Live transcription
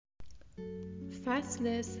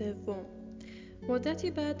فصل سوم.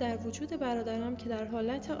 مدتی بعد در وجود برادرم که در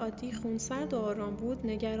حالت عادی خونسرد و آرام بود،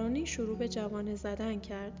 نگرانی شروع به جوانه زدن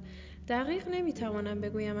کرد. دقیق نمیتوانم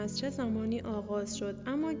بگویم از چه زمانی آغاز شد،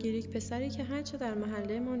 اما گریک پسری که هرچه در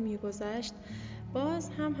محله من میگذشت باز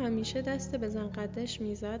هم همیشه دست به زن قدش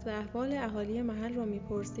میزد و احوال اهالی محل را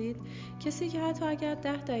میپرسید، کسی که حتی اگر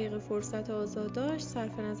 10 دقیقه فرصت آزاد داشت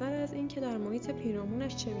صرف نظر از این که در محیط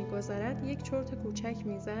پیرامونش چه میگذرد یک چرت کوچک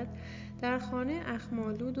میزد، در خانه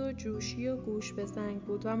اخمالود و جوشی و گوش به زنگ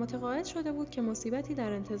بود و متقاعد شده بود که مصیبتی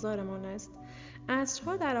در انتظارمان است.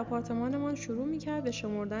 عصرها در آپارتمانمان شروع میکرد به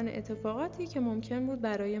شمردن اتفاقاتی که ممکن بود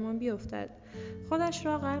برایمان بیفتد. خودش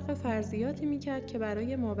را غرق فرضیاتی میکرد که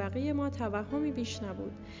برای مابقی ما توهمی بیش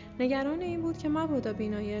نبود. نگران این بود که مبادا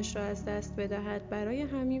بینایی‌اش را از دست بدهد. برای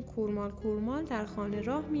همین کورمال در خانه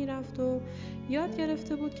راه میرفت و یاد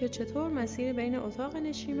گرفته بود که چطور مسیر بین اتاق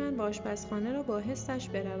نشیمن و آشپزخانه را با حسش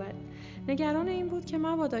برود. نگران این بود که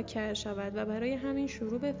مبادا کر شود و برای همین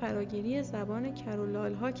شروع به فراگیری زبان کر و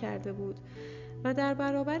لال‌ها کرده بود و در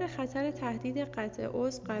برابر خطر تهدید قطع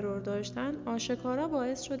عضو قرار داشتن آشکارا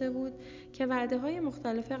باعث شده بود که وعده‌های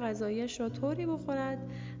مختلف غذایش را طوری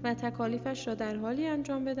بخورد و تکالیفش را در حالی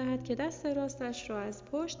انجام بدهد که دست راستش را از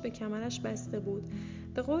پشت به کمرش بسته بود.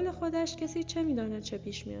 به قول خودش کسی چه می‌داند چه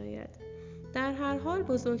پیش می‌آید. در هر حال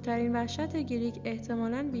بزرگترین وحشت گریک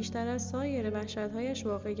احتمالاً بیشتر از سایر وحشت‌هایش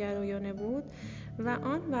واقع گرایانه بود و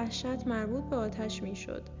آن وحشت مربوط به آتش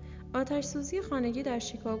می‌شد. آتش سوزی خانگی در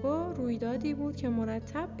شیکاگو رویدادی بود که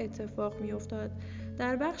مرتب اتفاق می‌افتاد.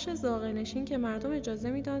 در بخش زاغه‌نشین که مردم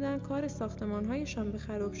اجازه می‌دادند کار ساختمان‌هایشان به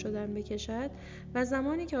خراب شدن بکشد و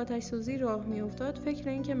زمانی که آتش سوزی راه می‌افتاد فکر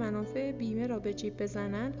اینکه منافع بیمه را به جیب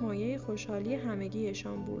بزنند مایه خوشحالی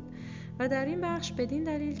همگیشان بود و در این بخش بدین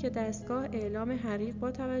دلیل که دستگاه اعلام حریق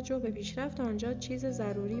با توجه به پیشرفت آنجا چیز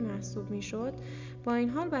ضروری محسوب می‌شد، با این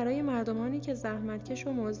حال برای مردمانی که زحمتکش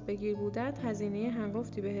و مزدبگیر بودند هزینه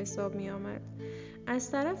هنگفتی به حساب می‌آمد.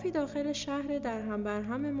 از طرفی داخل شهر در هم بر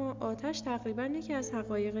هم ما آتش تقریباً یکی از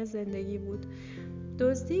حقایق زندگی بود.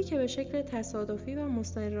 دزدی که به شکل تصادفی و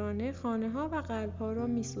مضطرانه خانه‌ها و قلب‌ها را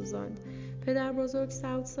می‌سوزاند. پدر بزرگ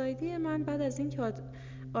ساوتسایدی من بعد از اینکه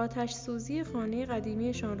آتش سوزی خانه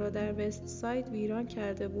قدیمیشان را در وست ساید ویران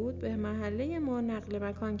کرده بود به محله ما نقل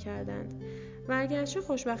مکان کردند و اگرچه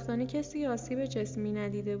خوشبختانه کسی آسیب جسمی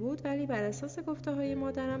ندیده بود، ولی بر اساس گفته‌های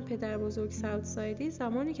مادرم پدر بزرگ ساوتسایدی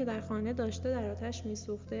زمانی که در خانه داشته در آتش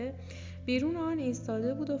می‌سوخته بیرون آن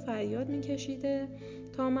ایستاده بود و فریاد می‌کشیده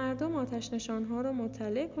تا مردم آتش نشان‌ها را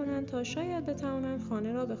مطلع کنند تا شاید بتوانند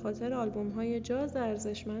خانه را به خاطر آلبوم‌های جاز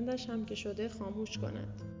ارزشمندش هم که شده خاموش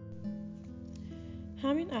کنند.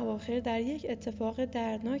 همین اواخر در یک اتفاق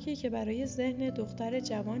دردناکی که برای ذهن دختر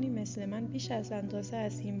جوانی مثل من بیش از اندازه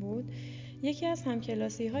عظیم بود، یکی از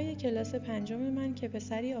همکلاسی‌های کلاس 5 من که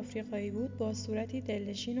پسری آفریقایی بود با صورتی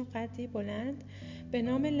دلنشین و قدی بلند به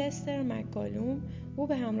نام لستر مک‌گالوم، او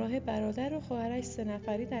به همراه برادر و خواهرش 3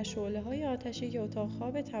 نفری در شعله‌های آتشی که اتاق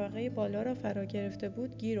خواب طبقه بالا را فرا گرفته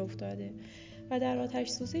بود گیر افتاده و در آتش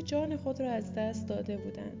سوزی جان خود را از دست داده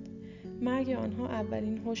بودند. مرگ آنها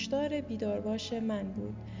اولین هشدار بیدارباش من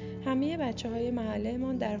بود. همه بچه‌های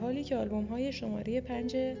محله‌مان در حالی که آلبوم‌های شماره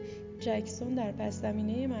 5 جکسون در پس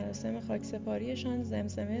زمینه مراسم خاکسپاریشان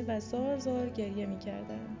زمزمه و زار زار گریه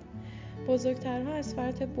می‌کردند. بزرگترها از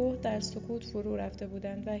فرط بهت در سکوت فرو رفته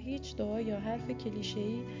بودند و هیچ دعا یا حرف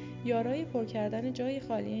کلیشه‌ای یارای پر کردن جای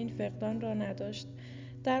خالی این فقدان را نداشت.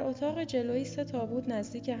 در اتاق جلویی 3 تابوت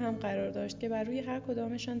نزدیک هم قرار داشت که بر روی هر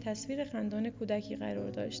کدامشان تصویر خندان کودکی قرار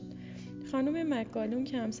داشت. خانم مک‌گالوم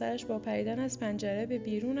که همسرش با پریدن از پنجره به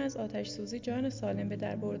بیرون از آتش سوزی جان سالم به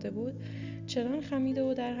در برده بود، چنان خمیده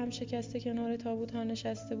و در هم شکسته کنار تابوت‌ها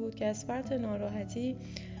نشسته بود که از فرط ناراحتی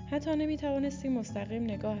حتی نمی‌توانستی مستقیم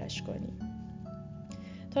نگاهش کنی.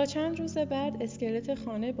 تا چند روز بعد اسکلت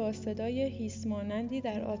خانه با صدای هیس مانندی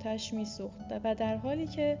در آتش می‌سوخت و در حالی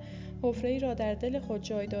که حفره‌ای را در دل خود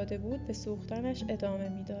جای داده بود به سوختنش ادامه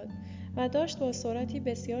می‌داد و داشت با سرعتی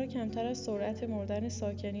بسیار کمتر از سرعت مردن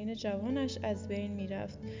ساکنین جوانش از بین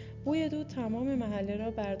می‌رفت. بوی دود تمام محله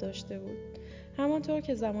را برداشته بود. همانطور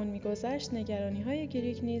که زمان می‌گذشت نگرانی‌های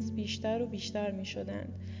گریک نیز بیشتر و بیشتر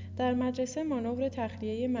می‌شدند. در مدرسه مانور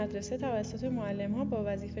تخلیه مدرسه توسط معلم‌ها با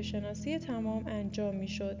وظیفه شناسی تمام انجام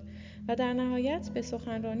می‌شد و در نهایت به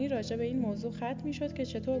سخنرانی راجع به این موضوع ختم می‌شد که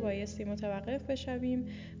چطور بایستی متوقف بشویم،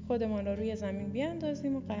 خودمان را روی زمین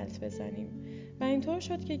بیاندازیم و غلط بزنیم. و اینطور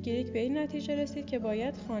شد که گریک به این نتیجه رسید که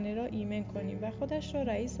باید خانه را ایمن کنیم و خودش را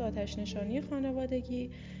رئیس آتش نشانی خانوادگی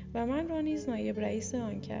و من را نیز نایب رئیس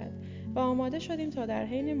آن کرد و آماده شدیم تا در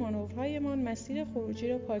حین مانورهایمان مسیر خروجی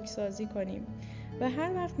را پاکسازی کنیم و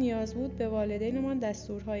هر وقت نیاز بود به والدینمان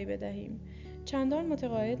دستورهایی بدهیم. چندان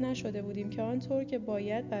متقاعد نشده بودیم که آنطور که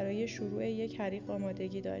باید برای شروع یک حریق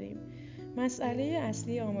آمادگی داریم. مسئله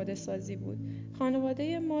اصلی آماده سازی بود.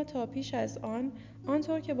 خانواده ما تا پیش از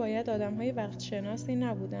آنطور که باید آدم‌های وقت شناسی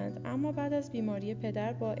نبودند، اما بعد از بیماری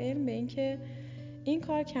پدر با علم به اینکه این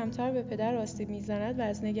کار کمتر به پدر آسیب می‌زند و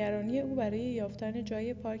از نگرانی او برای یافتن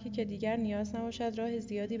جای پارکی که دیگر نیاز نباشد راه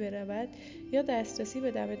زیادی برود یا دسترسی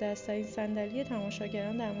به دم دست‌ترین صندلی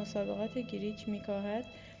تماشاگران در مسابقات گریک می‌کاهد،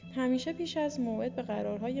 همیشه پیش از موعد به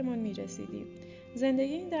قرارهایمان می‌رسیدیم.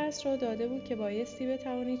 زندگی این درس را داده بود که بایستی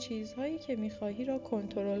بتوانی چیزهایی که می‌خواهی را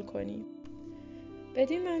کنترل کنی.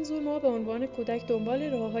 بدین منظور ما به عنوان کودک دنبال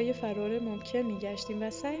راه‌های فرار ممکن می‌گشتیم و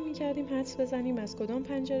سعی می‌کردیم حدس بزنیم از کدام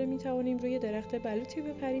پنجره می‌توانیم روی درخت بلوطی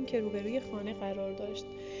بپریم که روبروی خانه قرار داشت،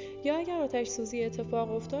 یا اگر آتش سوزی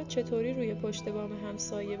اتفاق افتاد چطوری روی پشت بام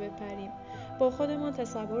همسایه بپریم. با خودمان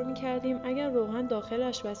تصور می‌کردیم اگر روغن داخل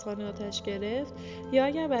آشپزخانه آتش گرفت، یا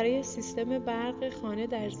اگر برای سیستم برق خانه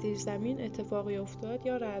در زیر زمین اتفاقی افتاد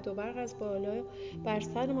یا رعد و برق از بالا بر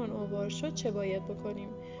سرمان آوار شد چه باید بکنیم.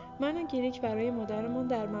 من و گریک برای مادرمان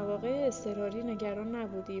در مواقع اضطراری نگران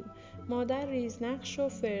نبودیم. مادر ریزنقش و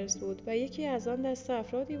فرز بود و یکی از آن دسته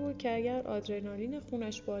افرادی بود که اگر آدرنالین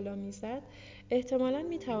خونش بالا میزد احتمالاً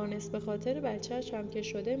میتوانست به خاطر بچه‌اش هم که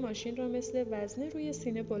شده ماشین را مثل وزنه روی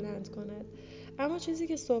سینه بلند کند. اما چیزی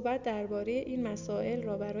که صحبت درباره این مسائل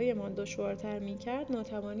را برایمان دشوارتر میکرد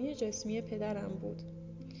ناتوانی جسمی پدرم بود،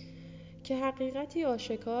 که حقیقتی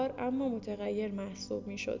آشکار اما متغیر محسوب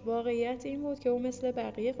میشد. واقعیت این بود که او مثل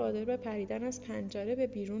بقیه قادر به پریدن از پنجره به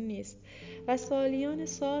بیرون نیست و سالیان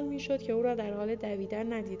سال میشد که او را در حال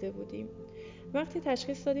دویدن ندیده بودیم. وقتی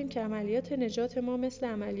تشخیص دادیم که عملیات نجات ما مثل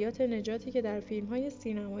عملیات نجاتی که در فیلم‌های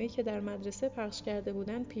سینمایی که در مدرسه پخش کرده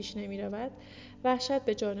بودند پیش نمی‌رود، وحشت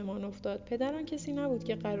به جانمان افتاد. پدرم کسی نبود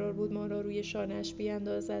که قرار بود ما را روی شانه‌اش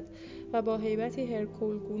بیاندازد و با هیبتی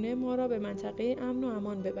هرکولگونه ما را به منطقه امن و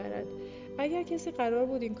امان ببرد. اگر کسی قرار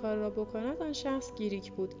بود این کار را بکند، آن شخص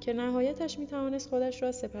گریک بود که نهایتش می‌توانست خودش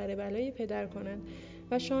را سپر بلای پدر کند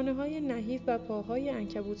و شانه‌های نحیف و پاهای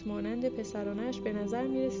عنکبوت مانند پسرانش به نظر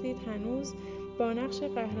می‌رسید هنوز با نقش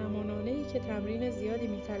قهرمانانه‌ای که تمرین زیادی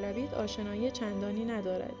می‌طلبید آشنایی چندانی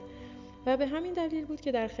ندارد. و به همین دلیل بود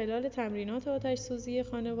که در خلال تمرینات آتش‌سوزی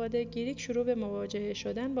خانواده گریک شروع به مواجهه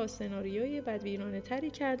شدن با سناریوی بدبینانه‌تری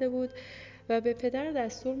کرده بود و به پدر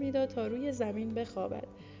دستور می‌داد تا روی زمین بخوابد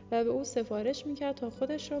و به او سفارش می‌کرد تا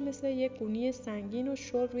خودش را مثل یک گونی سنگین و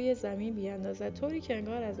شل روی زمین بیاندازد، طوری که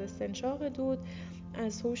انگار از استنشاق دود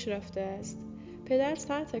از هوش رفته است. پدر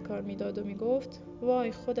سر تکان می‌داد و می‌گفت: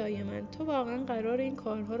 وای خدای من، تو واقعا قرار این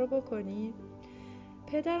کارها رو بکنی؟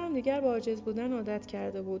 پدرم دیگر با عاجز بودن عادت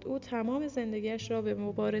کرده بود. او تمام زندگیش را به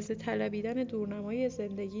مبارزه طلبیدن دورنمای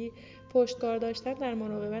زندگی، پشتکار داشتن در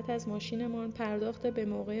مراقبت از ماشینمان، پرداخت به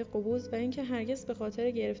موقع قبوز و اینکه هرگز به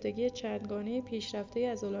خاطر گرفتگی چندگانه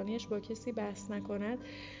پیشرفته عضلانیش با کسی بحث نکند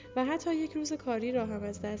و حتی یک روز کاری را هم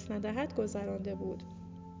از دست ندهد گذرانده بود.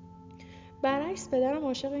 برعکس پدرم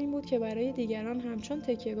عاشق این بود که برای دیگران همچون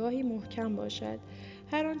تکیه‌گاهی محکم باشد.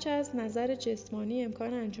 هر آنچه از نظر جسمانی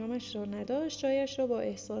امکان انجامش را نداشت، جایش را با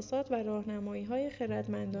احساسات و راهنمایی‌های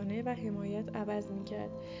خردمندانه و حمایت عوض می‌کرد،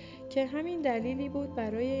 که همین دلیلی بود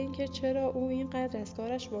برای اینکه چرا او اینقدر از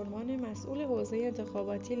کارش به عنوان مسئول حوزه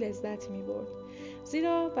انتخاباتی لذت می‌برد.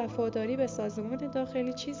 زیرا وفاداری به سازمان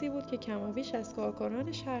داخلی چیزی بود که کمابیش از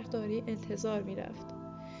کارکنان شهرداری انتظار می‌رفت.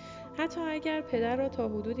 حتی اگر پدر را تا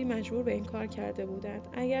حدودی مجبور به این کار کرده بودند.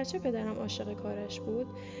 اگرچه پدرم عاشق کارش بود،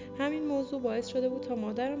 همین موضوع باعث شده بود تا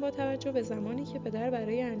مادرم با توجه به زمانی که پدر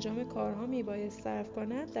برای انجام کارها میبایست صرف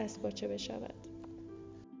کند دستپاچه بشود.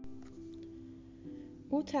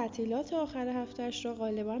 او تعطیلات آخر هفته‌اش را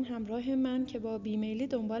غالباً همراه من که با بیمیلی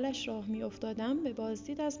دنبالش راه می‌افتادم به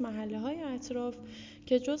بازدید از محله‌های اطراف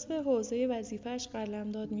که جزو حوزه وظیفه‌اش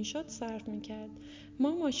قلمداد می‌شد صرف می‌کرد.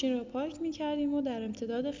 ما ماشین را پارک می‌کردیم و در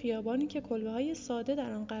امتداد خیابانی که کلبه‌های ساده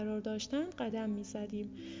در آن قرار داشتند قدم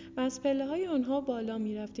می‌زدیم و از پله‌های آنها بالا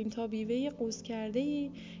می‌رفتیم تا بیوه قوز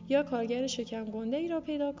کرده‌ای یا کارگر شکم گنده‌ای را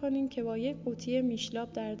پیدا کنیم که با یک قوطی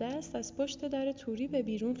میشلاب در دست از پشت در توری به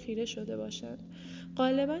بیرون خیره شده باشند.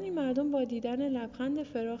 غالباً این مردم با دیدن لبخند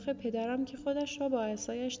فراخ پدرم که خودش را با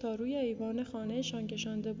عصایش تا روی ایوان خانه‌شان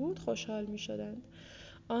کشانده بود خوشحال می‌شدند.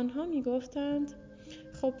 آنها می‌گفتند: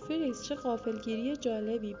 خب فریز، چه غافلگیری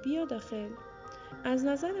جالبی، بیا داخل. از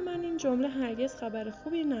نظر من این جمله هرگز خبر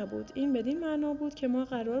خوبی نبود. این بدین معنا بود که ما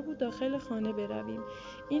قرار بود داخل خانه برویم.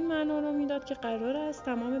 این معنا را میداد که قرار است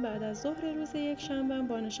تمام بعد از ظهر روز یکشنبه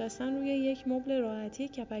با نشستن روی یک مبل راحتی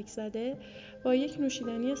کپک زده با یک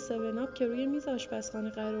نوشیدنی 7 آپ که روی میز آشپزخانه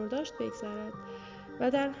قرار داشت بگذرد.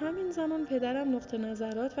 و در همین زمان پدرم نقطه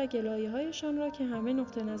نظرات و گلایه‌هایشان را که همه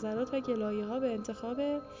نقطه نظرات و گلایه‌ها به انتخاب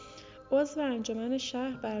عضو انجمن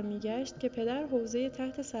شهر برمیگشت که پدر حوزه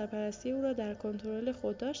تحت سرپرستی او را در کنترل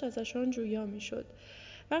خود داشت ازشان جویا میشد.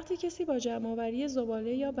 وقتی کسی با جمع‌آوری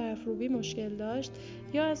زباله یا برف‌روبی مشکل داشت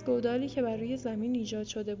یا از گودالی که بر روی زمین ایجاد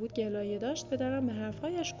شده بود گلایه داشت، پدرم به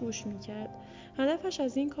حرفهایش گوش می‌کرد. هدفش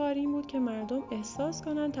از این کار این بود که مردم احساس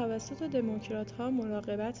کنند توسط دموکرات‌ها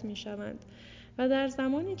مراقبت می‌شوند و در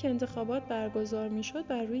زمانی که انتخابات برگزار می‌شد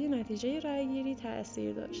بر روی نتیجه رأی‌گیری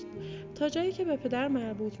تأثیر داشت. تا جایی که به پدر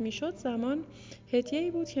مربوط می‌شد، زمان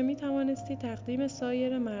هدیه‌ای بود که می‌توانستی تقدیم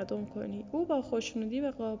سایر مردم کنی. او با خوشنودی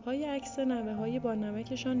به قاب‌های عکس نوه‌های با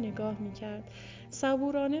نمکشان نگاه می‌کرد.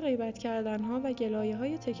 صبورانه غیبت کردن‌ها و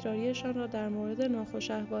گلایه‌های تکراریشان را در مورد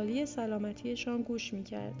ناخوش احوالی سلامتیشان گوش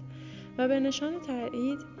می‌کرد و به نشان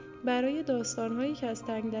تایید برای داستان‌هایی که از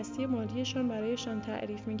تنگدستی مالیشان برایشان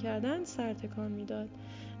تعریف می‌کردند سر تکان می‌داد.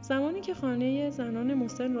 زمانی که خانه زنان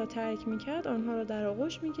مسن را ترک می‌کرد، آنها را در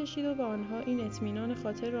آغوش می‌کشید و به آنها این اطمینان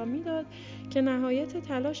خاطر را می‌داد که نهایت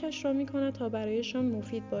تلاشش را می‌کند تا برایشان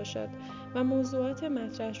مفید باشد و موضوعات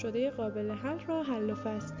مطرح شده قابل حل را حل و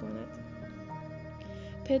فصل کند.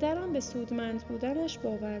 پدرم به سودمند بودنش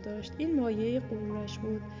باور داشت. این مایه غرورش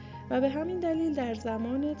بود و به همین دلیل در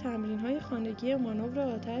زمان تمرین‌های خانگی مانور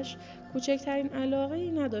آتش کوچکترین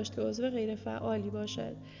علاقه‌ای نداشت که عضو غیرفعالی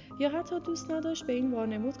باشد یا حتی دوست نداشت به این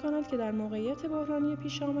وانمود کند که در موقعیت بحرانی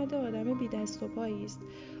پیش آمده آدم بی دست و پایی است.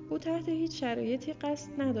 او تحت هیچ شرایطی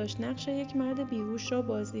قصد نداشت نقش یک مرد بیهوش را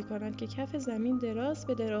بازی کند که کف زمین دراز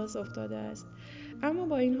به دراز افتاده است. اما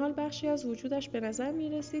با این حال بخشی از وجودش به نظر می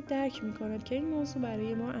رسید درک می کند که این موضوع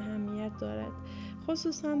برای ما اهمیت دارد،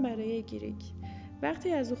 خصوصاً برای گریگ.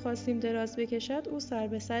 وقتی از او خواستیم دراز بکشد، او سر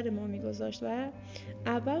به سر ما می گذاشت و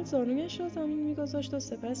اول زانویش را زمین می گذاشت و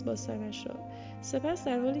سپس باسنش را. سپس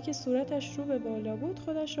در حالی که صورتش رو به بالا بود،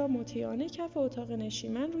 خودش را مطیعانه کف اتاق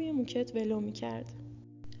نشیمن روی موکت ولو می کرد.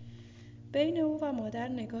 بین او و مادر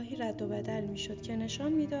نگاهی رد و بدل می شد که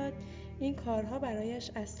نشان می داد این کارها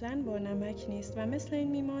برایش اصلاً با نمک نیست و مثل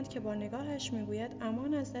این می ماند که با نگاهش می گوید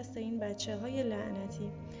امان از دست این بچه های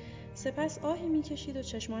لعنتی. سپس آهی می کشید و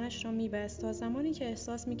چشمانش را می بست تا زمانی که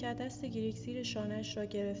احساس می کرد دست گریگ زیر شانه‌اش را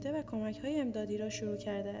گرفته و کمک های امدادی را شروع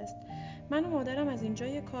کرده است. من و مادرم از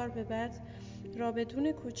اینجای کار به بعد را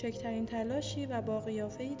بدون کوچکترین تلاشی و با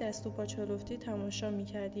قیافه‌ای دست و پا چلفتی تماشا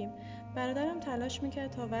می‌کردیم. برادرم تلاش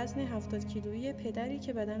می‌کرد تا وزن 70 کیلویی پدری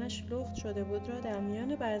که بدنش لخت شده بود را در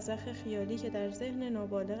میان برزخ خیالی که در ذهن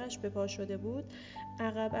نابالغش به پا شده بود،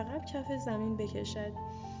 عقب کف زمین بکشد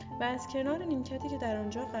و از کنار نیمکتی که در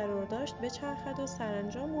آنجا قرار داشت بچرخد و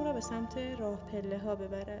سرانجام او را به سمت راه پله‌ها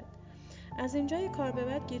ببرد. از اینجای کار به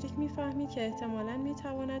بعد گریگ می‌فهمید که احتمالاً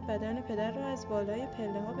می‌تواند بدن پدر را از بالای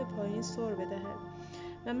پله‌ها به پایین سر بدهد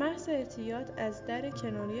و محض احتیاط از در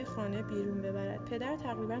کناری خانه بیرون ببرد. پدر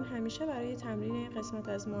تقریباً همیشه برای تمرین این قسمت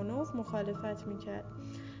از مانور مخالفت می‌کرد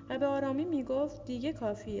و به آرامی می‌گفت دیگه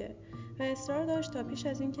کافیه و اصرار داشت تا پیش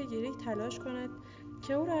از اینکه گریگ تلاش کند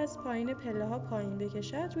که او را از پایین پله‌ها پایین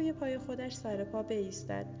بکشد روی پای خودش سر پا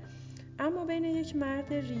بایستد. اما بین یک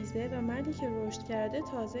مرد ریزه و مردی که رشد کرده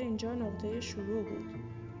تازه اینجا نقطه شروع بود.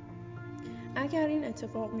 اگر این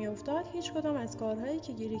اتفاق میافتاد هیچ کدام از کارهایی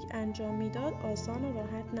که گریگ انجام میداد آسان و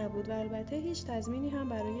راحت نبود و البته هیچ تضمینی هم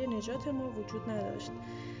برای نجات ما وجود نداشت.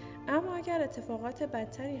 اما اگر اتفاقات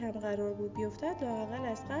بدتری هم قرار بود بیفتد لااقل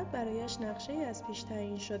از قبل برایش نقشه‌ای از پیش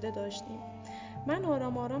تعیین شده داشتیم. من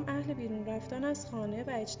آرام آرام اهل بیرون رفتن از خانه و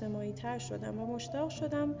اجتماعی تر شدم و مشتاق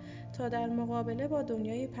شدم تا در مقابله با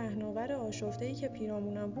دنیای پهناور آشفته‌ای که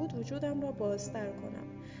پیرامونم بود وجودم را بازتر کنم.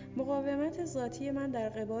 مقاومت ذاتی من در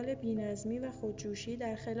قبال بی‌نظمی و خودجوشی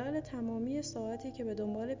در خلال تمامی ساعاتی که به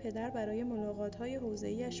دنبال پدر برای ملاقات‌های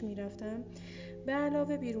حوزه‌ای‌اش می‌رفتم، به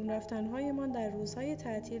علاوه بیرون رفتن‌هایمان در روزهای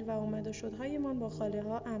تعطیل و آمد و شدهایمان با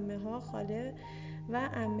خاله‌ها، عمه‌ها، خاله و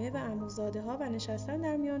عمه و عموزاده‌ها و نشستن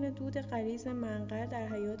در میان دود غلیظ منقل در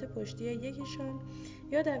حیاط پشتی یکیشان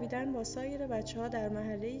یا دویدن با سایر بچه‌ها در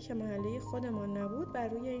محله‌ای که محله خودمان نبود بر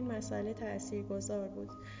روی این مسئله تأثیرگذار بود.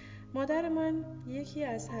 مادر من یکی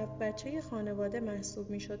از 7 بچه خانواده محسوب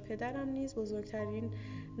می‌شد. پدرم نیز بزرگترین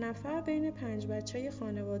نفر بین 5 بچه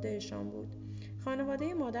خانواده‌شان بود.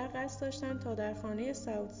 خانواده مادر قصد داشتند تا در خانه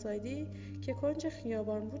صوتی که کنج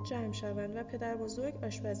خیابان بود جمع شوند و پدر بزرگ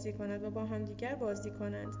آشپزی کند و با همدیگر بازی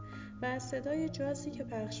کنند و از صدای جازی که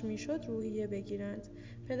پخش میشد روحیه بگیرند.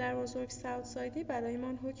 پدر بزرگ صوتی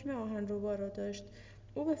برایمان حکم آهنربا را داشت.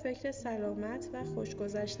 او به فکر سلامت و خوش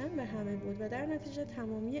گذشتن به همه بود و در نتیجه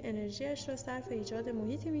تمامی انرژیش را صرف ایجاد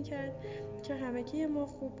محیطی میکرد که همگی ما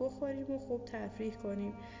خوب بخوریم و خوب تفریح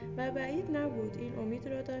کنیم و بعید نبود این امید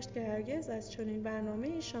را داشت که هرگز از چنین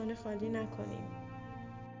برنامه‌ای شانه خالی نکنیم.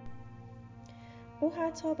 او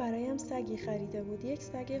حتی برایم سگی خریده بود، یک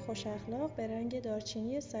سگ خوش اخلاق به رنگ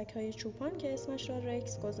دارچینی سگ‌های چوپان که اسمش را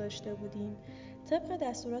رکس گذاشته بودیم. طبق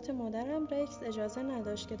دستورات مادرم رکس اجازه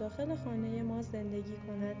نداشت که داخل خانه ما زندگی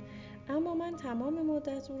کند، اما من تمام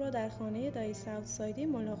مدت او را در خانه دایی ساوتسایدی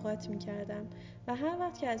ملاقات می‌کردم و هر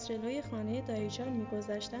وقت که از جلوی خانه دایی جان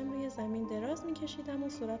می‌گذشتم روی زمین دراز می‌کشیدم و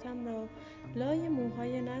صورتم را لای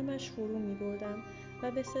موهای نرمش فرو می‌بردم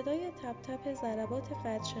و به صدای تپ تپ ضربات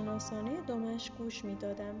قدرشناسانه دمش گوش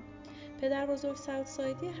می‌دادم. پدر بزرگ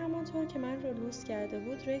ساوتسایدی همانطور که من را لوس کرده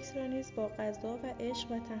بود، رکس را نیز با غذا و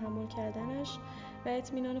عشق و تحمل کردنش و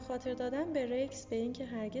اطمینان خاطر دادن به رکس به اینکه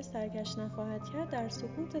هرگز ترکش نخواهد کرد در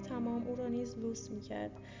سکوت تمام او را نیز لوس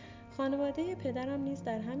می‌کرد. خانواده پدرم نیز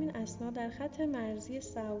در همین اثنا در خط مرزی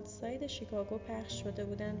ساوتساید شیکاگو پخش شده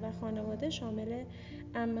بودند و خانواده شامل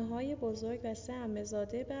عمه‌های بزرگ و 3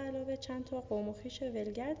 عمه‌زاده به علاوه چند تا قوم و خویش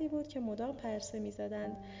ولگردی بود که مدام پرسه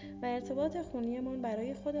می‌زدند و ارتباط خونیمان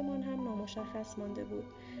برای خودمان هم نامشخص مانده بود.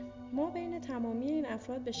 ما بین تمامی این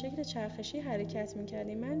افراد به شکل چرخشی حرکت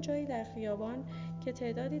می‌کردیم. من جایی در خیابان که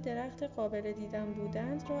تعدادی درخت قابل دیدن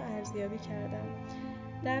بودند را ارزیابی کردم.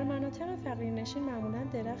 در مناطق فقیرنشین معمولاً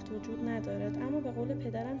درخت وجود ندارد، اما به قول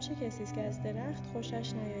پدرم چه کسی است که از درخت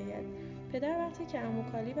خوشش نیاید. پدر وقتی که عمو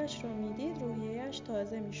کالیبش را میدید روحیه‌اش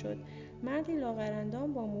تازه میشد. مردی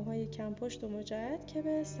لاغرندام با موهای کم پشت و مجعد که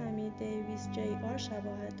به سمی دیویس جی آر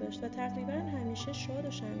شباهت داشت و تقریباً همیشه شاد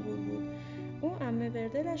و شنگول بود. او عمه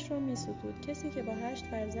وردلش را می‌ستود، کسی که با 8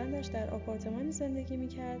 فرزندش در آپارتمانی زندگی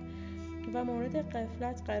می‌کرد و مورد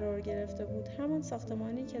غفلت قرار گرفته بود، همان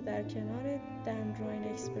ساختمانی که در کنار دندراین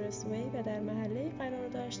اکسپرس وی و در محله‌ای قرار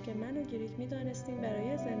داشت که من و گریک می‌دانستیم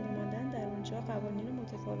برای زنده ماندن در آنجا قوانین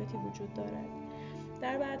متفاوتی وجود دارد.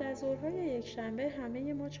 در بعد از ظهرهای یکشنبه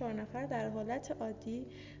همه ما 4 نفر در حالت عادی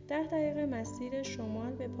 10 دقیقه مسیر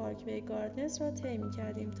شمال به پارکوی گاردنز را طی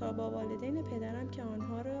می‌کردیم تا با والدین پدرم که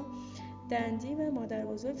آنها را دندی و مادر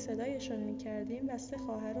بزرگ صدایشان می‌کردیم و 3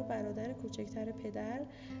 خواهر و برادر کوچکتر پدر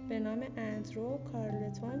به نام اندرو،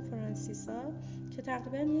 کارلتون، فرانسیسا که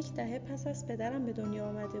تقریباً 1 دهه پس از پدرم به دنیا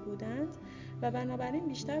آمده بودند و بنابراین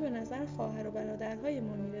بیشتر به نظر خواهر و برادرهای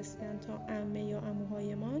ما می‌رسیدند تا عمه یا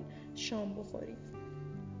عموهایمان شام بخوریم.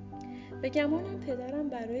 به گمانم پدرم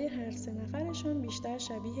برای هر 3 نفرشان بیشتر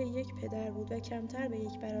شبیه یک پدر بود و کمتر به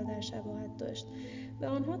یک برادر شباهت داشت. به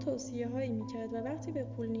آنها توصیه‌هایی می‌کرد و وقتی به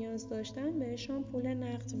پول نیاز داشتند بهشان پول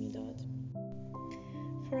نقد می‌داد.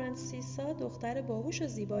 فرانسیسا دختر باهوش و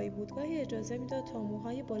زیبایی بود. گاهی اجازه می‌داد تا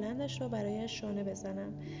موهای بلندش را برایش شانه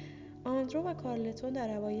بزنم. آندرو و کارلتون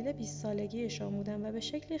در اوایل 20 سالگیشان بودند و به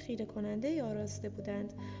شکل خیره کننده آراسته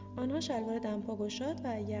بودند. آنها شلوار دمپا گشاد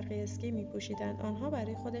و یقه اسکی می‌پوشیدند. آنها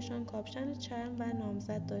برای خودشان کاپشن چرم و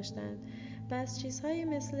نامزد داشتند و از چیزهایی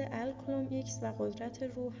مثل الکلوم ایکس و قدرت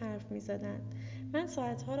روح حرف می‌زدند. من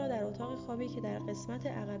ساعتها را در اتاق خوابی که در قسمت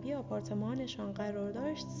عقبی آپارتمانشان قرار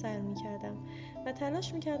داشت سر می‌کردم و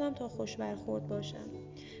تلاش می‌کردم تا خوش برخورد باشم.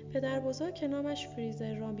 پدر بزرگ که نامش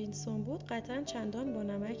فریزر رابینسون بود قطعاً چندان با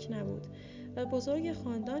نمک نبود و بزرگ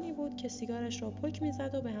خاندانی بود که سیگارش را پک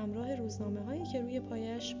می‌زد و به همراه روزنامه‌هایی که روی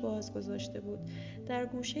پایش باز گذاشته بود در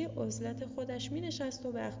گوشه عزلت خودش می‌نشست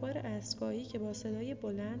و به اخبار عصرگاهی که با صدای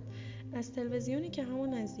بلند از تلویزیونی که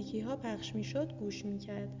همان نزدیکی‌ها پخش می‌شد گوش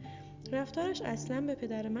می‌کرد. رفتارش اصلاً به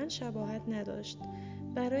پدر من شباهت نداشت.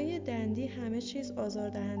 برای دندی همه چیز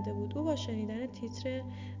آزاردهنده بود. او با شنیدن تیتر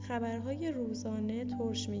خبرهای روزانه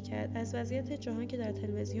ترش می‌کرد، از وضعیت جهان که در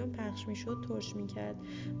تلویزیون پخش می‌شد ترش می‌کرد،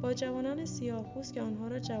 با جوانان سیاه‌پوست که آنها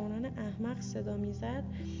را جوانان احمق صدا می‌زد،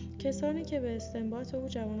 کسانی که به استنباط او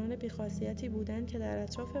جوانان بی‌خاصیتی بودند که در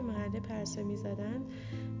اطراف محله پرسه می‌زدند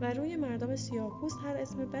و روی مردم سیاه‌پوست هر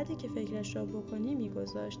اسم بدی که فکرش را بکنی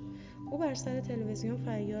می‌گذاشت. او بر سر تلویزیون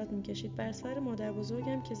فریاد می‌کشید، بر سر مادر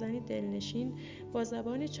بزرگم که زنی دلنشین با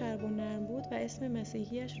زبانی چرب و نرم بود و اسم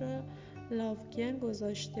مسیحیش را لاوگن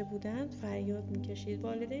گذاشته بودند فریاد می‌کشید.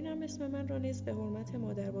 والدینم اسم من را نیز به حرمت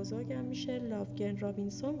مادر بزرگم میشل لاوگن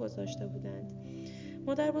رابینسون گذاشته بودند.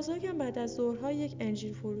 مادر بزرگم بعد از ظهرها یک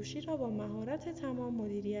انجیل فروشی را با مهارت تمام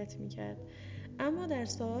مدیریت می‌کرد، اما در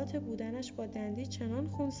ساعات بودنش با دندی چنان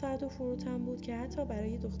خونسرد و فروتن بود که حتی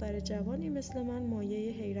برای دختر جوانی مثل من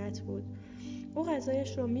مایه حیرت بود. او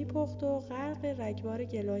غذایش را می‌پخت و غرق رگبار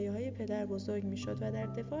گلایه‌های پدر بزرگ می‌شد و در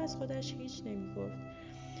دفاع از خودش هیچ نمی‌گفت.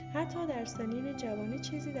 حتی در سنین جوانی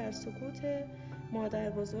چیزی در سکوت مادر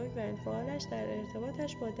بزرگ و انفعالش در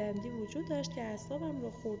ارتباطش با دندی وجود داشت که اعصابم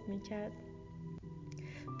را خورد می‌کرد.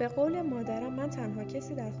 به قول مادرم من تنها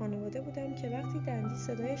کسی در خانواده بودم که وقتی دندی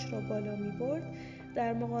صدایش را بالا می‌برد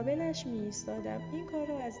در مقابلش می ایستادم. این کار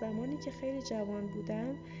را از زمانی که خیلی جوان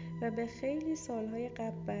بودم و به خیلی سالهای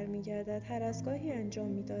قبل برمیگردد هر از گاهی انجام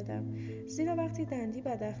می دادم. زیرا وقتی دندی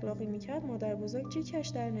بد اخلاقی می کرد مادر بزرگ جیکش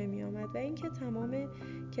در نمی آمد و اینکه تمام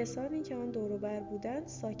کسانی که آن دور و بر بودند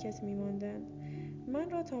ساکت می ماندند. من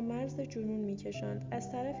را تا مرز جنون می کشاند.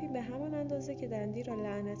 از طرفی به همان اندازه که دندی را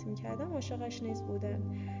لعنت می کردم عاشقش نیز بودم.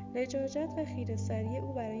 لجاجت و خیره‌سری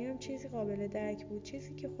او برایم چیزی قابل درک بود،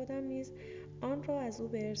 چیزی که خودم نیز آن را از او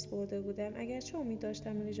به ارث برده بودم. اگرچه امید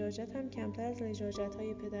داشتم لجاجتم کمتر از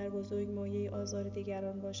لجاجت‌های پدر بزرگ مایه آزار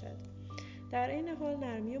دیگران باشد. در این حال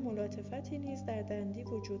نرمی و ملاطفتی نیز در دندی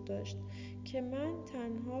وجود داشت که من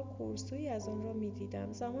تنها کورسویی از آن را می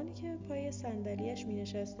دیدم. زمانی که پای صندلی‌اش می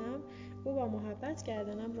نشستم او با محبت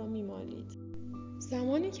گردنم را می مالید.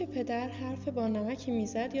 زمانی که پدر حرف با نمکی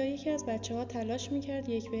میزد یا یکی از بچه‌ها تلاش می‌کرد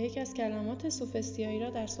یک به یک از کلمات سوفسطائیایی را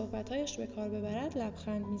در صحبت‌هایش به کار ببرد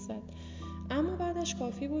لبخند می‌زد. اما بعدش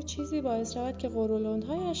کافی بود چیزی باعث شود که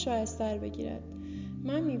قرولندهایش را از سر بگیرد.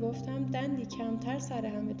 من میگفتم دندی کمتر سر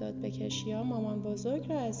همه داد بکش یا مامان بزرگ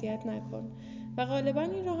را اذیت نکن و غالبا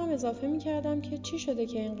این را هم اضافه می‌کردم که چی شده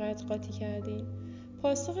که اینقدر قاطی کردی؟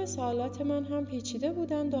 پاسخ سوالات من هم پیچیده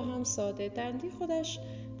بودند و هم ساده. دندی خودش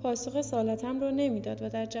پاسخ سوالاتم را نمیداد و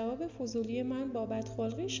در جواب فضولی من با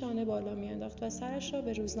بدخلقی شانه بالا میانداخت و سرش را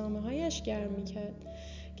به روزنامه‌هایش گرم میکرد.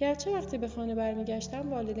 گرچه وقتی به خانه برمیگشتم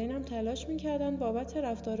والدینم تلاش میکردند بابت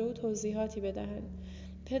رفتار او توضیحاتی بدهند.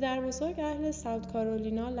 پدر بزرگ اهل ساوت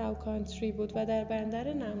کارولینا لاو کانتری بود و در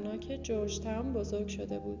بندر نمناک جورج تاون بزرگ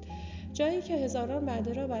شده بود، جایی که هزاران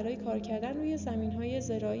بنده را برای کار کردن روی زمین‌های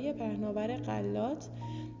زراعی پهناور غلات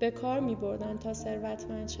به کار می‌بردند تا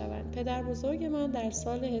ثروتمند شوند. پدر بزرگ من در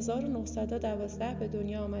سال 1912 به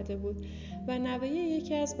دنیا آمده بود و نوه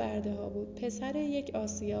یکی از برده‌ها بود. پسر یک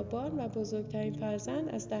آسیابان و بزرگترین فرزند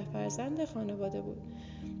از 10 فرزند خانواده بود.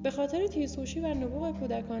 به خاطر تیزهوشی و نبوغ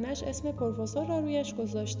کودکانش اسم پروفسور را رویش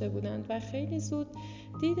گذاشته بودند و خیلی زود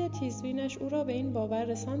دید تیزبینش او را به این باور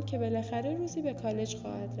رساند که بالاخره روزی به کالج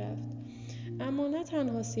خواهد رفت. اما نه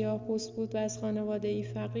تنها سیاه‌پوست بود و از خانواده‌ای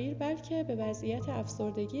فقیر، بلکه به وضعیت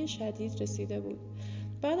افسردگی شدید رسیده بود.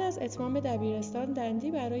 بعد از اتمام دبیرستان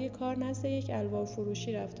دندی برای کار نزد یک الوار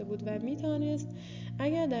فروشی رفته بود و می‌دانست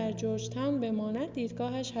اگر در جورج تاون بماند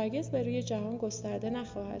دیدگاهش هرگز به روی جهان گسترده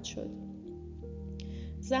نخواهد شد.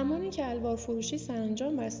 زمانی که الوار فروشی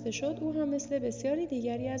سرانجام بسته شد او هم مثل بسیاری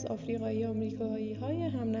دیگری از آفریقایی آمریکایی‌های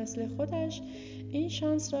هم نسل خودش این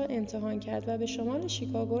شانس را امتحان کرد و به شمال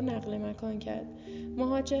شیکاگو نقل مکان کرد.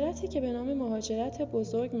 مهاجرتی که به نام مهاجرت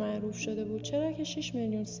بزرگ معروف شده بود، چرا که 6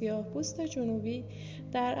 میلیون سیاه‌پوست جنوبی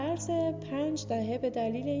در عرض 5 دهه به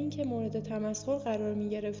دلیل اینکه مورد تمسخر قرار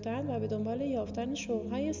می‌گرفتند و به دنبال یافتن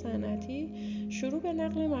شغل‌های صنعتی شروع به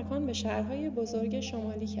نقل مکان به شهرهای بزرگ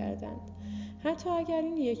شمالی کردند. حتی اگر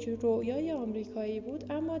این یک رویای آمریکایی بود،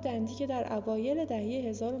 اما دندی که در اوایل دهه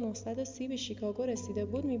 1930 به شیکاگو رسیده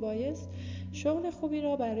بود میبایست شغل خوبی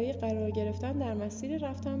را برای قرار گرفتن در مسیر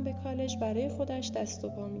رفتن به کالج برای خودش دست و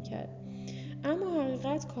پا میکرد. اما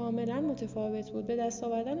حقیقت کاملا متفاوت بود. به دست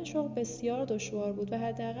آوردن شغل بسیار دشوار بود و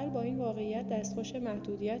حداقل با این واقعیت دستخوش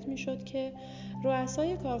محدودیت میشد که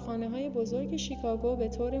رؤسای کارخانه‌های بزرگ شیکاگو به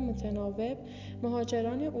طور متناوب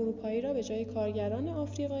مهاجران اروپایی را به جای کارگران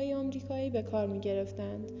آفریقایی آمریکایی به کار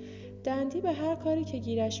می‌گرفتند. دندی به هر کاری که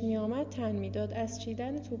گیرش می‌آمد تن می‌داد، از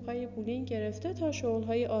چیدن توپ‌های بولینگ گرفته تا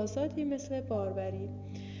شغل‌های آزادی مثل باربری.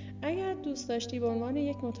 اگر دوست داشتی به عنوان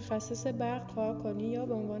یک متخصص برق کار کنی یا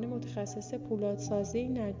به عنوان متخصص پولادسازی،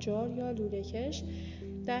 نجار یا لوله‌کش،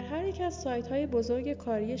 در هر یک از سایت‌های بزرگ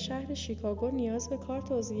کاری شهر شیکاگو نیاز به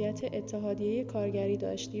کارت عضویت اتحادیه کارگری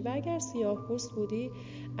داشتی و اگر سیاه‌پوست بودی،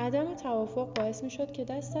 عدم توافق باعث می‌شد که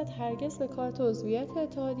دستت هرگز به کارت عضویت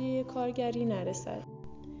اتحادیه کارگری نرسد.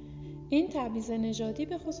 این تبعیض نژادی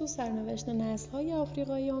به خصوص سرنوشت نسل‌های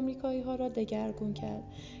آفریقایی آمریکایی‌ها را دگرگون کرد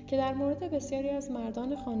که در مورد بسیاری از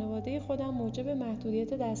مردان خانواده خودم موجب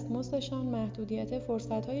محدودیت دستمزدشان، محدودیت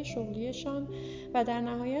فرصت‌های شغلیشان و در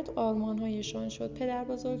نهایت آرمان‌هایشان شد. پدر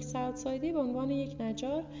بزرگ ساوتسایدی به عنوان یک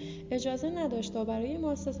نجار اجازه نداشت تا برای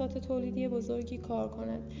مؤسسات تولیدی بزرگی کار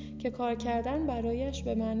کند که کار کردن برایش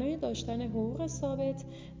به معنای داشتن حقوق ثابت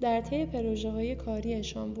در طی پروژه‌های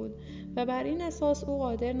کاریشان بود و بر این اساس او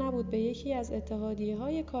قادر نبود به یکی از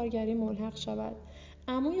اتحادیه‌های کارگری ملحق شود.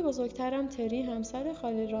 عموی بزرگترم تری، همسر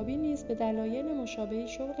خاله رابی نیز به دلایل مشابهی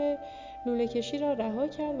شغل لوله‌کشی را رها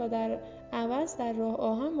کرد و در عوض در راه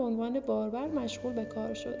آهن به عنوان باربر مشغول به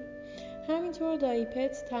کار شد. همینطور دایی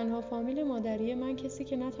پت، تنها فامیل مادری من، کسی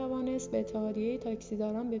که نتوانست به اتحادیه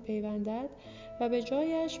تاکسیداران بپیوندد و به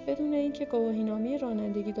جایش بدون اینکه گواهینامه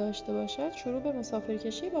رانندگی داشته باشد شروع به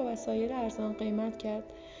مسافرکشی با وسایل ارزان قیمت کرد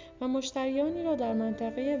و مشتریانی را در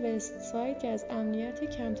منطقه وست ساید که از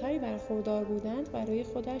امنیت کمتری برخوردار بودند برای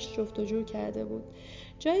خودش جفت‌وجور کرده بود،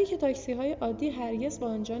 جایی که تاکسی‌های عادی هرگز به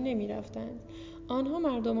آنجا نمی‌رفتند. آنها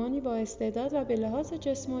مردمانی با استعداد و به لحاظ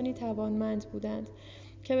جسمانی توانمند بودند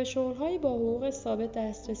که به شغل‌هایی با حقوق ثابت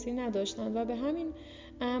دسترسی نداشتند و به همین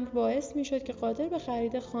امر باعث می‌شد که قادر به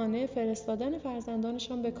خرید خانه، فرستادن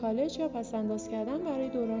فرزندانشان به کالج یا پس‌انداز کردن برای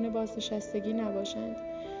دوران بازنشستگی نباشند.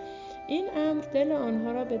 این امر دل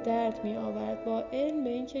آنها را به درد می‌آورد، با علم به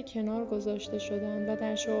اینکه کنار گذاشته شدند و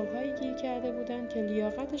در شغل‌هایی گیر کرده بودند که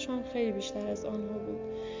لیاقتشان خیلی بیشتر از آنها بود.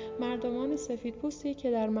 مردمان سفیدپوستی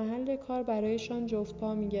که در محل کار برایشان جفت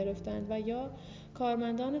پا می‌گرفتند و یا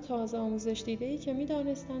کارمندان تازه آموزش دیده‌ای که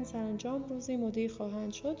می‌دانستند سرانجام روزی مدیر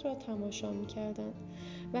خواهند شد را تماشا می‌کردند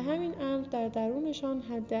و همین امر در درونشان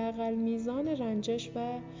حداقل میزان رنجش و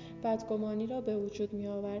بدگمانی را به وجود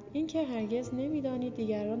می‌آورد، اینکه هرگز نمی‌دانی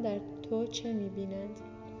دیگران در تو چه می‌بینند.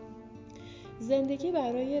 زندگی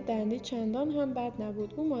برای دندی چندان هم بد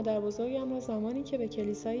نبود. او مادربزرگم را زمانی که به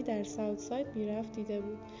کلیسایی در ساوت ساید می‌رفت دیده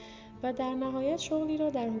بود و در نهایت شغلی را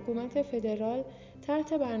در حکومت فدرال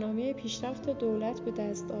تحت برنامه پیشرفت دولت به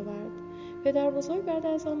دست آورد. پدربزرگ بعد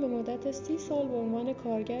از آن به مدت 30 سال به عنوان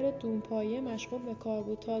کارگر دونپایه مشغول به کار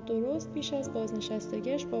بود تا درست پیش از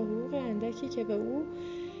بازنشستگیش با حقوق اندکی که به او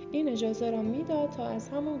این اجازه را میداد تا از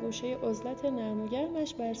همان گوشه عزلت نرم و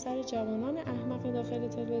گرمش بر سر جوانان احمق داخل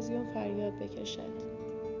تلویزیون فریاد بکشد.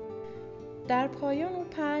 در پایان او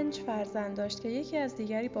 5 فرزند داشت که یکی از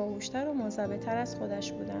دیگری باهوشتر و منضبط‌تر از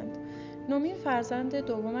خودش بودند. نومین فرزند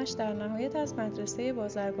دومش در نهایت از مدرسه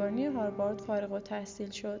بازرگانی هاروارد فارغ التحصیل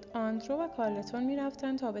شد. آندرو و کارلتون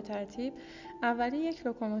می‌رفتند تا به ترتیب اولی یک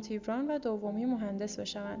لوکوموتیوران و دومی مهندس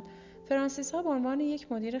بشوند. فرانسیس‌ها به عنوان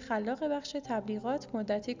یک مدیر خلاق بخش تبلیغات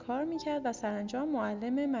مدتی کار می‌کرد و سرانجام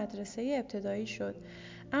معلم مدرسه ابتدایی شد.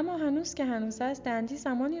 اما هنوز که هنوز است، دندی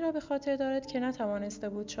زمانی را به خاطر دارد که نتوانسته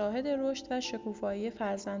بود شاهد رشد و شکوفایی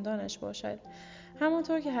فرزندانش باشد.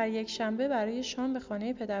 همانطور که هر یک شنبه برای شام به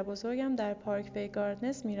خانه پدربزرگم در پارک وی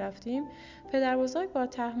گاردنز می رفتیم، پدربزرگ با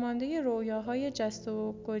تهمانده رویاهای جست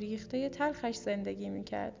و گریخته تلخش زندگی می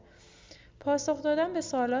کرد. پاسخ دادن به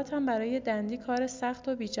سوالاتم برای دندی کار سخت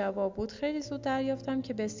و بی جواب بود. خیلی زود دریافتم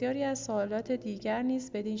که بسیاری از سوالات دیگر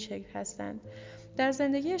نیز بدین شکل هستند. در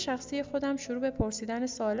زندگی شخصی خودم شروع به پرسیدن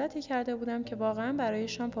سوالاتی کرده بودم که واقعا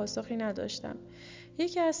برایشان پاسخی نداشتم.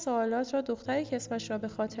 یکی از سوالات را دختری که اسمش را به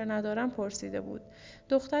خاطر ندارم پرسیده بود.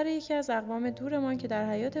 دختر یکی از اقوام دورمان که در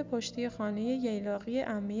حیاط پشتی خانه ییلاقی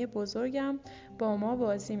عمه بزرگم با ما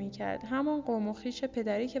بازی می‌کرد. همان قوم و خویش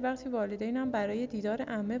پدری که وقتی والدینم برای دیدار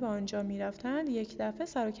عمه به آنجا می‌رفتند، یک دفعه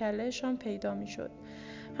سر و کله‌شان پیدا می‌شد.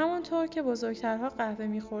 همانطور که بزرگترها قهوه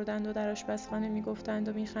می‌خوردند و در آشپزخانه می‌گفتند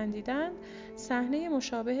و می‌خندیدند، صحنه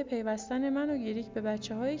مشابه پیوستن من و گریک به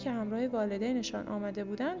بچه‌هایی که همراه والدینشان آمده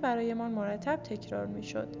بودند برایمان مرتب تکرار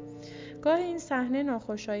می‌شد. گاهی این صحنه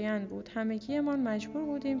ناخوشایند بود. همگیمان مجبور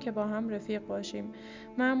بودیم که با هم رفیق باشیم.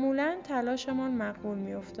 معمولاً تلاشمان مقبول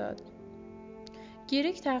می‌افتاد.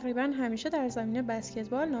 گریک تقریباً همیشه در زمین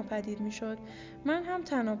بسکتبال ناپدید می‌شد. من هم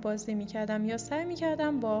طناب بازی می‌کردم یا سعی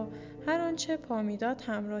می‌کردم با هر آنچه پا می‌داد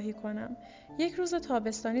همراهی کنم. یک روز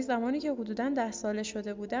تابستانی زمانی که حدوداً 10 ساله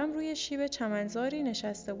شده بودم، روی شیب چمنزاری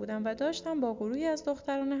نشسته بودم و داشتم با گروهی از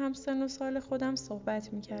دختران همسن و سال خودم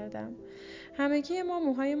صحبت می‌کردم. همگی ما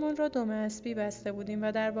موهایمان را دم اسبی بسته بودیم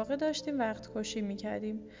و در واقع داشتیم وقت کشی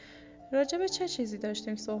می‌کردیم. راجع به چه چیزی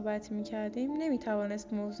داشتیم صحبت می‌کردیم؟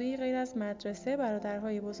 نمی‌توانست موضوعی غیر از مدرسه،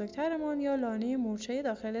 برادرهای بزرگترمان یا لانه مورچه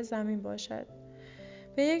داخل زمین باشد.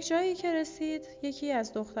 به یک جایی که رسید، یکی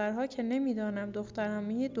از دخترها که نمی‌دانم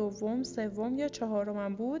دخترعمه دوم، سوم یا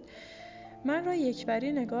چهارمم بود، من را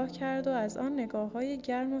یکبری نگاه کرد و از آن نگاه‌های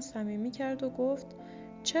گرم و صمیمی کرد و گفت: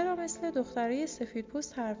 چرا مثل دخترای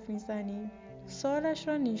سفیدپوست حرف می‌زنی؟ سوالش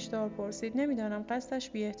را نیشدار پرسید. نمی‌دانم قصدش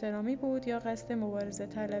بی‌احترامی بود یا قصد مبارزه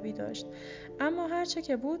طلبی داشت، اما هرچه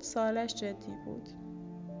که بود سوالش جدی بود.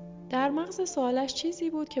 در مغز سوالش چیزی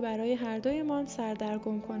بود که برای هر دویمان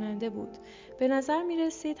سردرگم کننده بود. به نظر می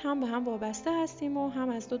رسید هم به هم وابسته هستیم و هم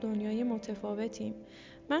از دو دنیای متفاوتیم.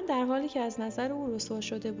 من در حالی که از نظر او رسوا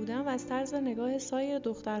شده بودم و از طرز نگاه سایر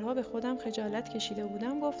دخترها به خودم خجالت کشیده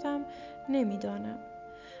بودم گفتم نمیدانم.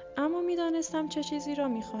 اما میدانستم چه چیزی را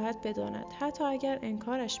میخواهد بداند. حتی اگر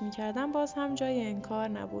انکارش میکردم باز هم جای انکار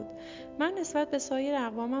نبود. من نسبت به سایر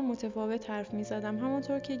اقوامم متفاوت حرف میزدم،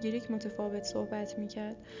 همانطور که گریک متفاوت صحبت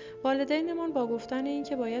میکرد. والدینمان با گفتن این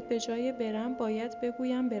که باید به جای برم باید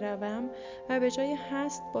بگویم بروم و به جای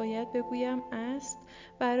هست باید بگویم است،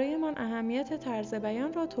 برایمان اهمیت طرز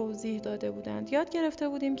بیان را توضیح داده بودند. یاد گرفته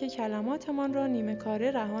بودیم که کلماتمان را نیمه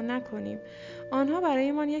کاره رها نکنیم. آنها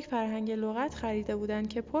برایمان یک فرهنگ لغت خریده بودند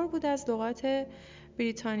که پر بود از لغات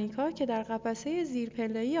بریتانیکا که در قفسه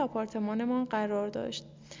زیرپله‌ای آپارتمانمان قرار داشت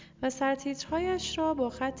و سرتیترهایش را با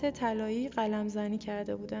خط طلایی قلمزنی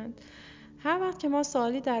کرده بودند. هر وقت که ما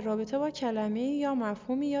سوالی در رابطه با کلمه‌ای یا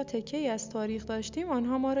مفهومی یا تکه‌ای از تاریخ داشتیم،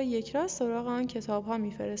 آنها ما را یکراست سراغ آن کتاب‌ها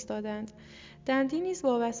می‌فرستادند. دندی نیز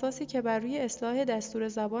با وسواسی که بر روی اصلاح دستور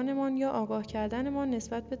زبانمان یا آگاه کردنمان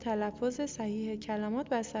نسبت به تلفظ صحیح کلمات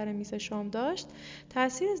بر سر میز شام داشت،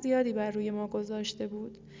 تأثیر زیادی بر روی ما گذاشته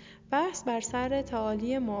بود. بحث بر سر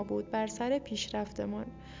تعالی ما بود، بر سر پیشرفتمان.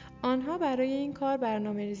 آنها برای این کار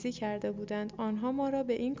برنامه‌ریزی کرده بودند. آنها ما را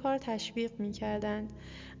به این کار تشویق می‌کردند.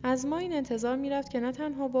 از ما این انتظار می‌رفت که نه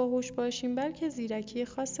تنها باهوش باشیم، بلکه زیرکی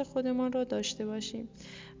خاص خودمان را داشته باشیم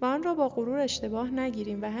و آن را با غرور اشتباه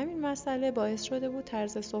نگیریم و همین مسئله باعث شده بود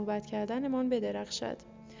طرز صحبت کردنمان بدرخشد.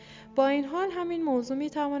 با این حال همین موضوع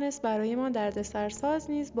می‌توانست برای ما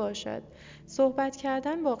دردسرساز نیز باشد. صحبت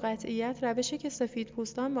کردن با قطعیت، روشی که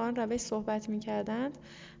سفیدپوستان با آن روش صحبت می‌کردند،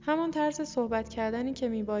 همان طرز صحبت کردنی که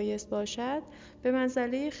میبایست باشد، به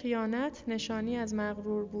منزله خیانت، نشانی از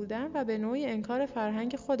مغرور بودن و به نوعی انکار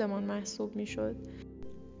فرهنگ خودمان محسوب میشد.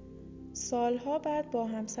 سالها بعد با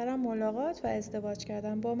همسرم ملاقات و ازدواج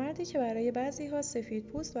کردم، با مردی که برای بعضی‌ها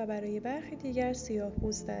سفیدپوست و برای برخی دیگر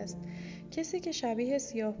سیاه‌پوست است. کسی که شبیه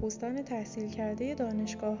سیاه‌پوستان تحصیل کرده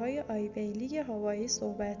دانشگاه‌های آیوی لیگ هاوایی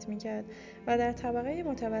صحبت می‌کرد و در طبقه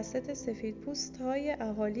متوسط سفیدپوست‌های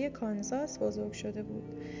اهالی کانزاس بزرگ شده بود.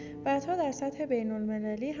 بعدها در سطح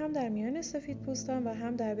بین‌المللی هم در میان سفیدپوستان و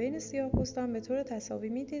هم در بین سیاه‌پوستان به طور تساوی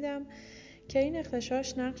می‌دیدم که این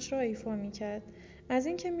اغتشاش نقش را ایفا می‌کرد. از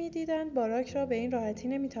اینکه می‌دیدند باراک را به این راحتی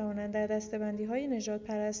نمی‌توانند در دسته‌بندی‌های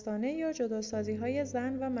نژادپرستانه یا جداسازی‌های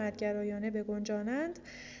زن و مردگرایانه بگنجانند،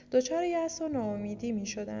 دچار یأس و ناامیدی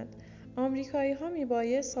می‌شدند. آمریکایی‌ها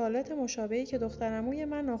میبایست سوالات مشابهی که دخترعموی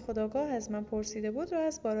من ناخودآگاه از من پرسیده بود را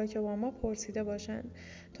از باراک اوباما پرسیده باشند.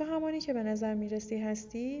 تو همانی که به نظر می‌رسی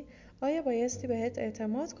هستی؟ آیا بایستی بهت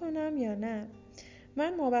اعتماد کنم یا نه؟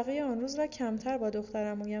 من مابقی آن روز را کمتر با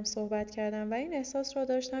دخترعمویم صحبت کردم و این احساس را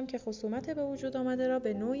داشتم که خصومت به وجود آمده را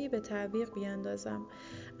به نوعی به تعویق بیاندازم.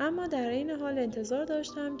 اما در این حال انتظار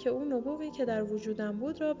داشتم که او نبوغی که در وجودم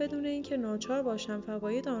بود را بدون اینکه ناچار باشم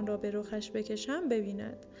فواید آن را به رخش بکشم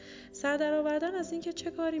ببیند. سر درآوردن از اینکه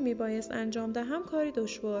چه کاری میبایست انجام دهم کاری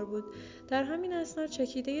دشوار بود. در همین اثنا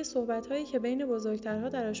چکیده صحبت‌هایی که بین بزرگترها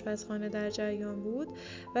در آشپزخانه در جریان بود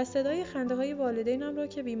و صدای خنده‌های والدینم را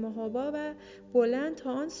که بی‌محابا و بلند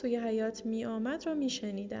تا آن سوی حیاط می آمد را می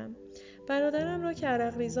شنیدم. برادرم را که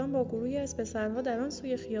عرقریزان با گروهی از پسرها در آن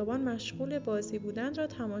سوی خیابان مشغول بازی بودند را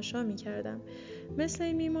تماشا می کردم. مثل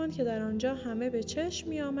این می ماند که در آنجا همه به چشم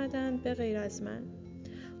می آمدند به غیر از من.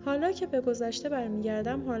 حالا که به گذشته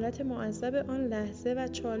برمیگردم، حالت معذب آن لحظه و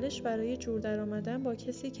چالش برای جور در آمدن با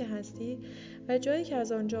کسی که هستی و جایی که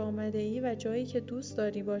از آنجا آمده ای و جایی که دوست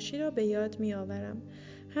داری باشی را به یاد می آورم.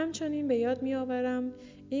 همچنین به یاد می آورم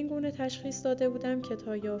این گونه تشخیص داده بودم که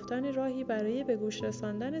تا یافتن راهی برای به گوش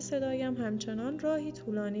رساندن صدایم همچنان راهی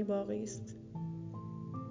طولانی باقی است.